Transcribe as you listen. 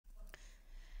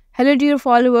Hello dear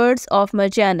followers of my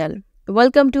channel.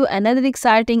 Welcome to another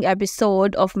exciting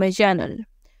episode of my channel.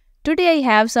 Today I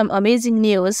have some amazing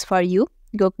news for you.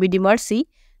 Gökberk Demirci,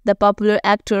 the popular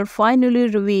actor, finally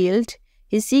revealed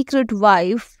his secret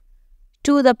wife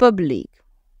to the public.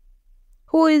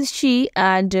 Who is she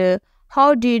and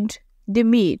how did they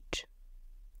meet?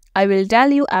 I will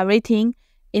tell you everything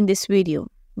in this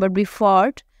video. But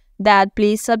before that,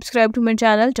 please subscribe to my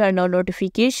channel, turn on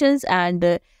notifications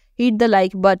and hit the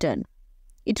like button.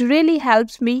 It really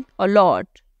helps me a lot.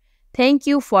 Thank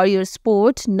you for your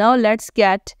support. Now let's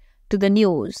get to the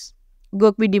news.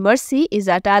 Gökberk Demirci is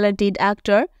a talented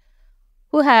actor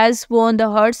who has won the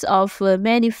hearts of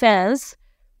many fans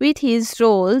with his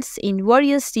roles in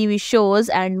various TV shows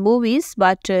and movies,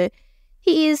 but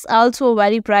he is also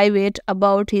very private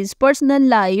about his personal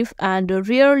life and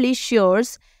rarely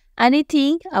shares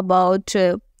anything about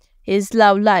his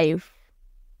love life.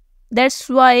 That's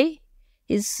why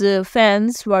his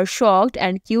fans were shocked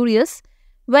and curious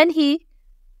when he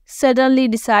suddenly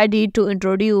decided to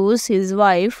introduce his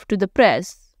wife to the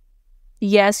press.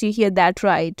 Yes, you hear that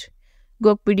right.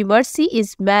 Gökberk Demirci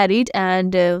is married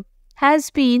and has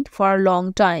been for a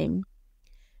long time.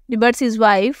 Demirci's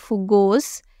wife, who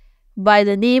goes by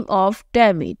the name of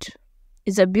Demirci,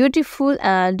 is a beautiful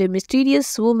and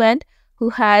mysterious woman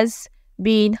who has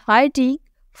been hiding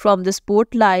from the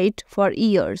spotlight for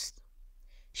years.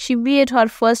 She made her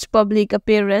first public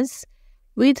appearance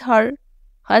with her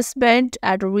husband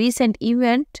at a recent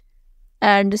event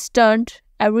and stunned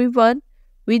everyone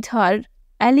with her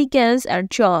elegance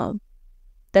and charm.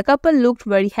 The couple looked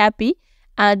very happy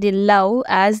and in love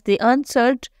as they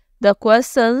answered the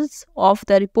questions of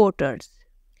the reporters.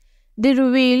 They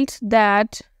revealed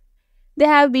that they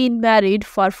have been married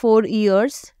for 4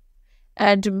 years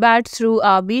and met through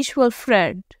a mutual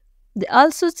friend. They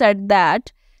also said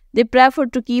that they prefer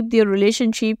to keep their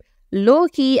relationship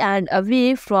low-key and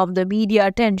away from the media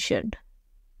attention.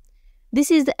 This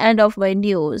is the end of my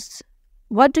news.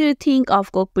 What do you think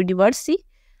of Gökberk Demirci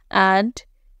and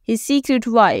his secret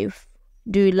wife?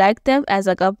 Do you like them as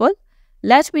a couple?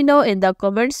 Let me know in the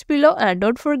comments below and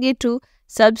don't forget to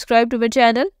subscribe to my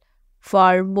channel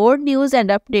for more news and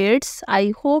updates.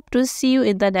 I hope to see you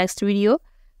in the next video.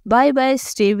 Bye bye.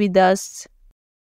 Stay with us.